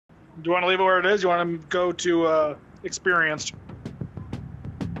Do you want to leave it where it is? You want to go to experienced?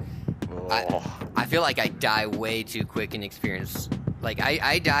 I feel like I die way too quick in experience. Like,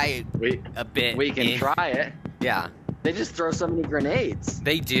 I die a bit. We can try it. Yeah. They just throw so many grenades.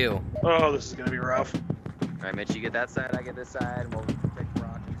 They do. Oh, this is going to be rough. Alright, Mitch, you get that side, I get this side, and we'll take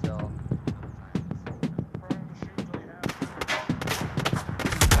Brock until...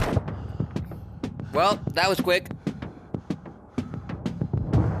 Well, that was quick.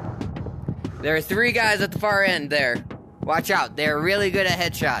 There are 3 guys at the far end there. Watch out, they're really good at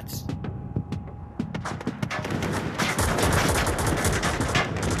headshots.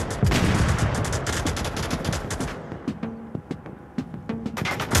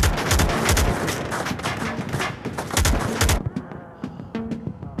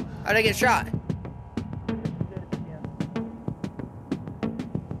 How'd I get shot?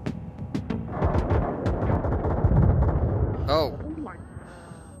 Oh.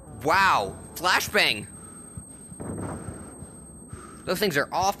 Wow. Flashbang. Those things are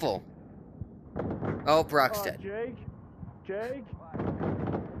awful. Oh, Brock's dead. Jake? You're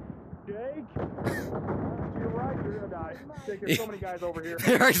right, you're gonna die. Jake, there's so many guys over here.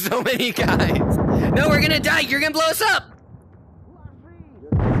 There are so many guys. No, we're gonna die. You're gonna blow us up.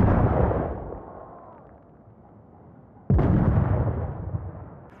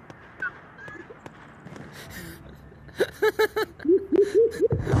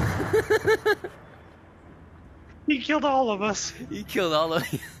 He killed all of us. He killed all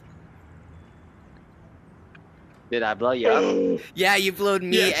of you. Did I blow you up? Yeah, you blowed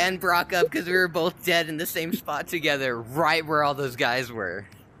me Yes. and Brock up because we were both dead in the same spot together, right where all those guys were.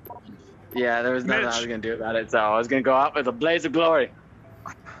 Yeah, there was nothing Mitch. I was going to do about it, so I was going to go out with a blaze of glory.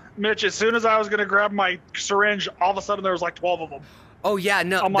 Mitch, as soon as I was going to grab my syringe, all of a sudden there was like 12 of them. Oh yeah,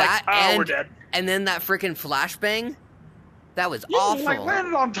 no, I'm like, that oh, and, we're dead. And then that freaking flashbang. That was You awful. like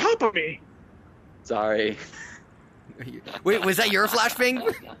landed on top of me. Sorry. Wait, was that your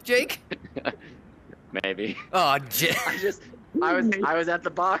flashbang, Jake? Maybe. Oh, I was at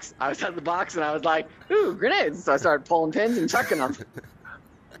the box. I was at the box, and I was like, "Ooh, grenades!" So I started pulling pins and chucking them.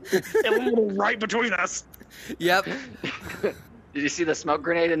 It landed right between us. Yep. Did you see the smoke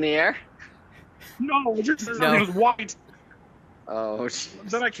grenade in the air? No, it just No. it was white. Oh, jeez.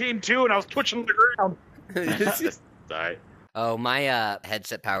 Then I came to and I was twitching on the ground. Sorry. Oh, my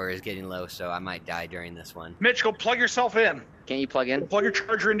headset power is getting low, so I might die during this one. Mitch, go plug yourself in. Can't you plug in? Plug your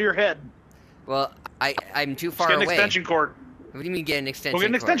charger into your head. Well, I'm too Just far get an away. extension cord. What do you mean get an extension Go get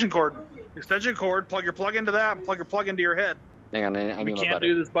an cord? extension cord. Extension cord, plug your plug into that, and plug your plug into your head. Hang on, I We need my can't buddy.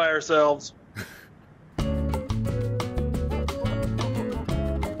 do this by ourselves.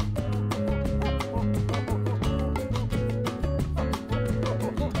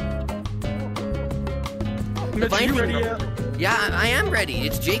 Mitch, Find you me, ready bro. yet? Yeah, I am ready.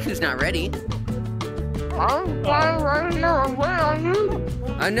 It's Jake who's not ready. I'm right here. Where are you?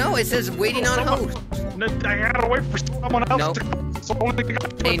 I know, it says waiting on host. I gotta wait for someone else Nope. to come. So only the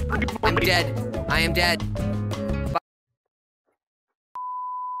guy Hey, I'm dead. I am dead.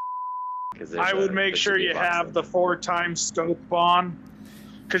 I would make sure you have the 4x scope on,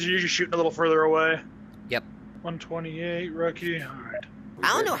 because you're usually shooting a little further away. Yep. 128, rookie. All right. I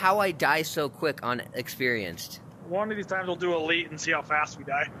don't know how I die so quick on experienced. One of these times we'll do elite and see how fast we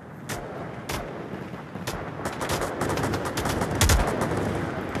die.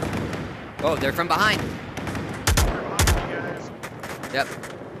 Oh, they're from behind. Yep.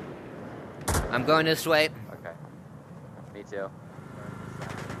 I'm going this way. Okay. Me too.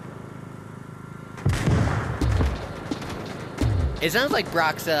 It sounds like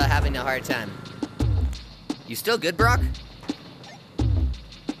Brock's having a hard time. You still good, Brock?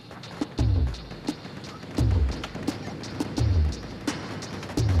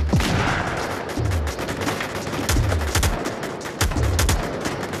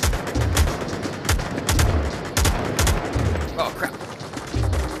 Oh, crap.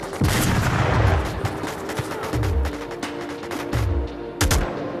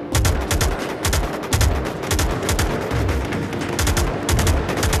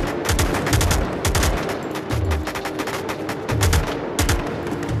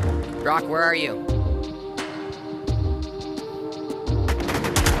 Brock, where are you?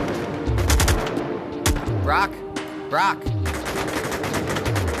 Brock? Brock?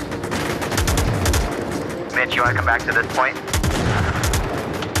 Mitch, you want to come back to this point?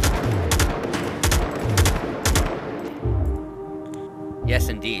 Yes,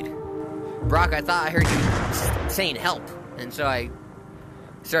 indeed. Brock, I thought I heard you saying help, and so I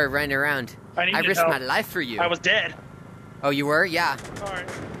started running around. I needed risked help. my life for you. I was dead. Oh, you were? Yeah. All right.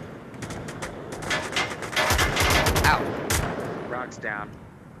 Ow. Brock's down.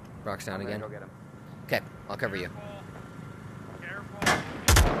 Brock's down again. Go get him. Okay, I'll cover you. Careful.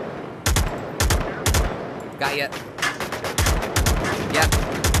 Got ya. Yep.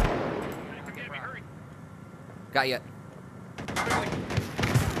 Got ya.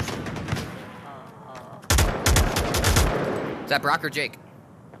 Is that Brock or Jake?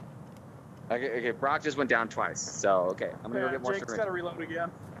 Okay, Brock just went down twice. So, okay, I'm gonna go get more Jake's syringe. got to reload again.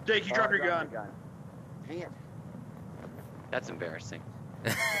 Jake, you dropped your gun. Dang it. That's embarrassing.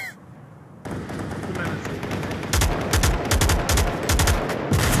 2 minutes.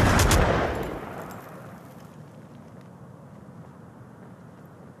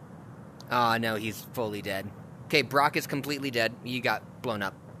 Oh, no, he's fully dead. Okay, Brock is completely dead. You got blown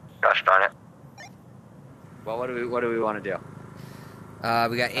up. Gosh darn it. Well, what do we want to do?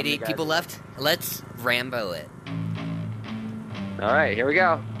 We got 88 people left. Let's Rambo it. All right, here we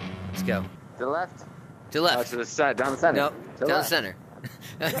go. Let's go. To the left. To the left. To the side, down the center. Nope, To down the left. center.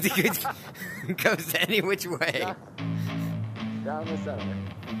 It goes any which way. Down the center.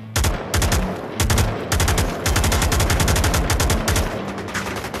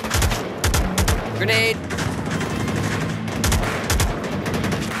 Grenade!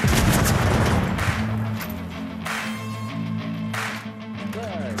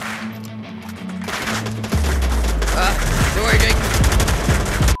 Don't worry, Jake.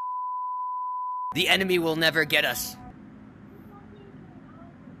 The enemy will never get us.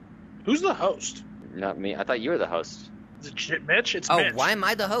 Who's the host? Not me. I thought you were the host. Is it Mitch? It's Oh, Mitch. why am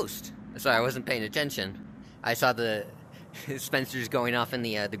I the host? Sorry, I wasn't paying attention. I saw the Spencer's going off in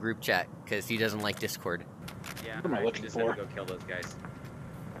the group chat because he doesn't like Discord. Yeah, What am I looking just for? had to go kill those guys.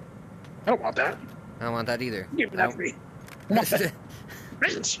 I don't want that. I don't want that either. Give that to me. I want that.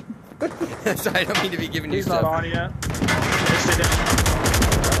 Mitch. So I don't mean to be giving you He's stuff. not on yet. Stay down.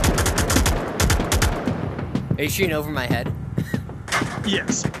 Are you shooting over my head?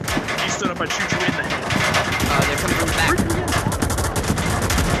 Yes. He stood up, I'd shoot you in the head. Oh, they're coming from the back.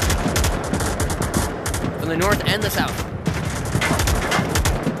 From the north and the south.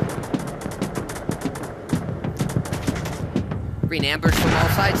 Green ambers from all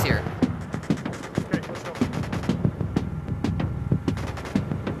sides here. Okay, let's go.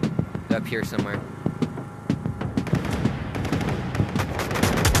 They're up here somewhere.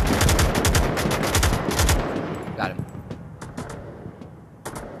 Got him.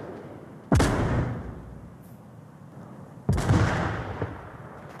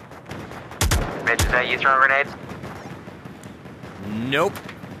 Mitch, is that you throwing grenades? Nope.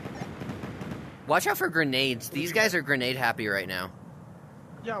 Watch out for grenades. These guys are grenade happy right now.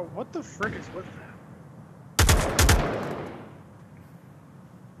 Yeah, what the frick is with that?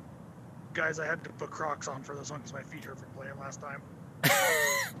 Guys, I had to put Crocs on for this one because my feet hurt from playing last time.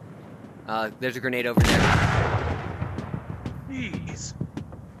 There's a grenade over there. Jeez.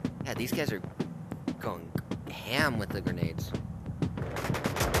 Yeah, these guys are going ham with the grenades.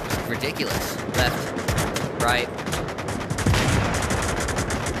 Ridiculous. Left. Right.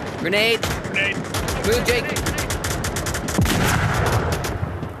 Grenade! Grenade. Move, Jake!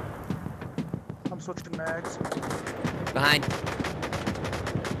 I'm switching mags. Behind.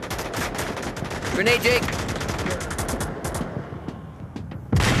 Grenade, Jake!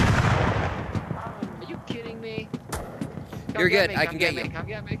 Are you kidding me? You're good. I can get you. Come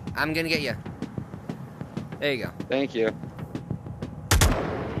get me. I'm gonna get you. There you go. Thank you.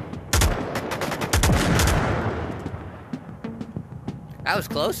 That was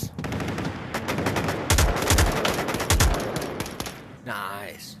close.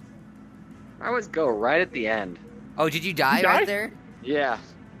 Nice. I always go right at the end. Oh, did you die You right died? there? Yeah.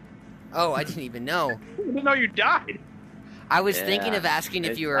 Oh, I didn't even know. I didn't know you died. I was Yeah. thinking of asking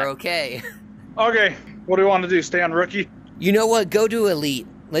if you were okay. Okay, what do we want to do? Stay on rookie? You know what? Go to Elite.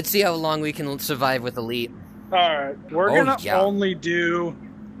 Let's see how long we can survive with Elite. Alright, we're Oh, gonna yeah. only do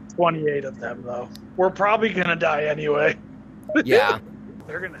 28 of them, though. We're probably gonna die anyway. Yeah.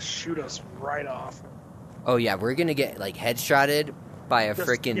 They're gonna shoot us right off. Oh, yeah. We're gonna get, like, headshotted by a Just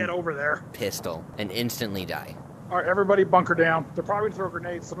freaking get over there. pistol and instantly die. Alright, everybody bunker down. They're probably gonna throw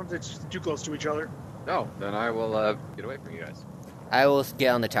grenades. Sometimes it's just too close to each other. No, then I will get away from you guys. I will get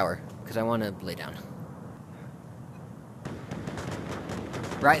on the tower, because I want to lay down.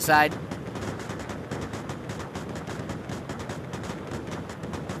 Right side.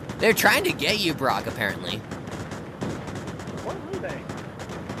 They're trying to get you, Brock, apparently. What are they?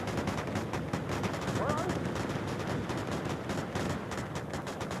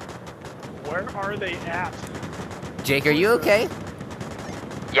 Where are they at? Jake, are you okay?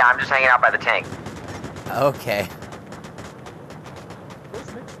 Yeah, I'm just hanging out by the tank. Okay.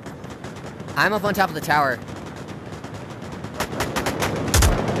 Where's Mitch? I'm up on top of the tower.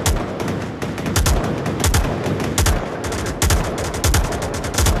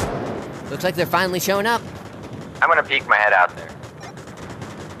 Looks like they're finally showing up. I'm gonna peek my head out there.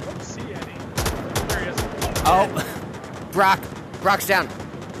 I don't see any. There he is. Oh, Brock. Brock's down.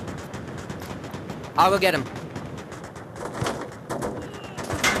 I'll go get him.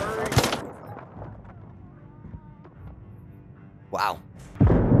 Wow.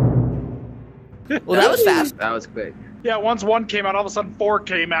 Well, that was fast. That was quick. Yeah, once one came out, all of a sudden 4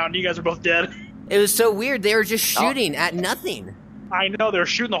 came out, and you guys are both dead. It was so weird. They were just shooting at nothing. I know, they were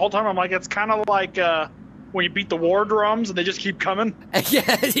shooting the whole time. I'm like, it's kind of like when you beat the war drums, and they just keep coming.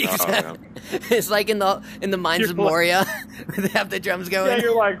 Yeah, exactly. It's like in the Mines of Moria, where they have the drums going. Yeah,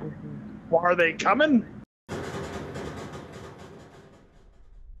 you're like, why are they coming?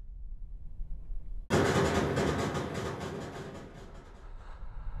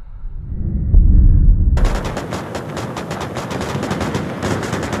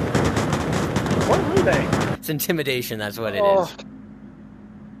 What were they? It's intimidation, that's what it is.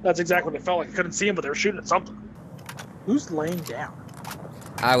 That's exactly what it felt like. I couldn't see them, but they were shooting at something. Who's laying down?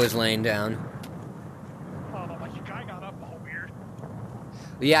 I was laying down. Oh, like your guy got up all weird.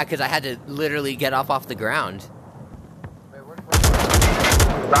 Yeah, because I had to literally get off the ground.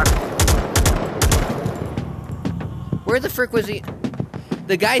 Where the frick was he?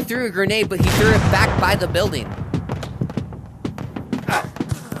 The guy threw a grenade, but he threw it back by the building.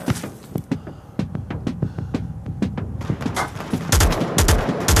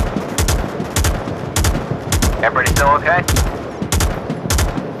 Everybody still okay?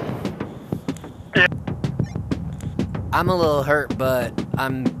 Yeah. I'm a little hurt, but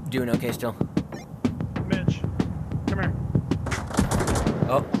I'm doing okay still. Mitch, come here.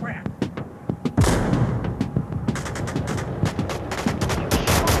 Oh. Crap.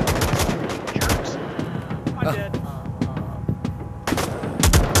 Jerks. I'm dead.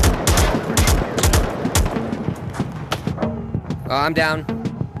 Oh, I'm down.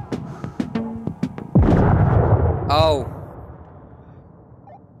 Oh.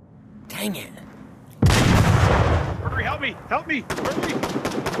 Dang it. Hurry, help me! Help me! Hurry!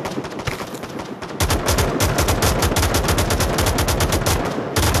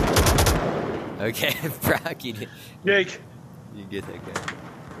 Okay, Brock, you Jake, get that guy.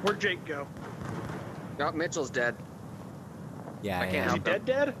 where'd Jake go? Oh, Mitchell's dead. Yeah, I can't Is he help him.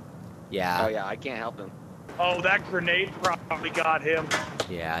 dead? Yeah. Oh yeah, I can't help him. Oh, that grenade probably got him.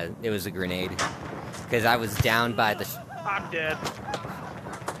 Yeah, it was a grenade. Because I was down by the... I'm dead.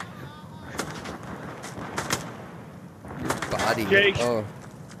 body. Jake. Oh.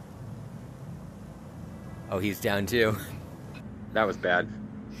 Oh, he's down too. That was bad.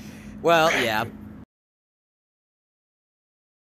 Well, yeah.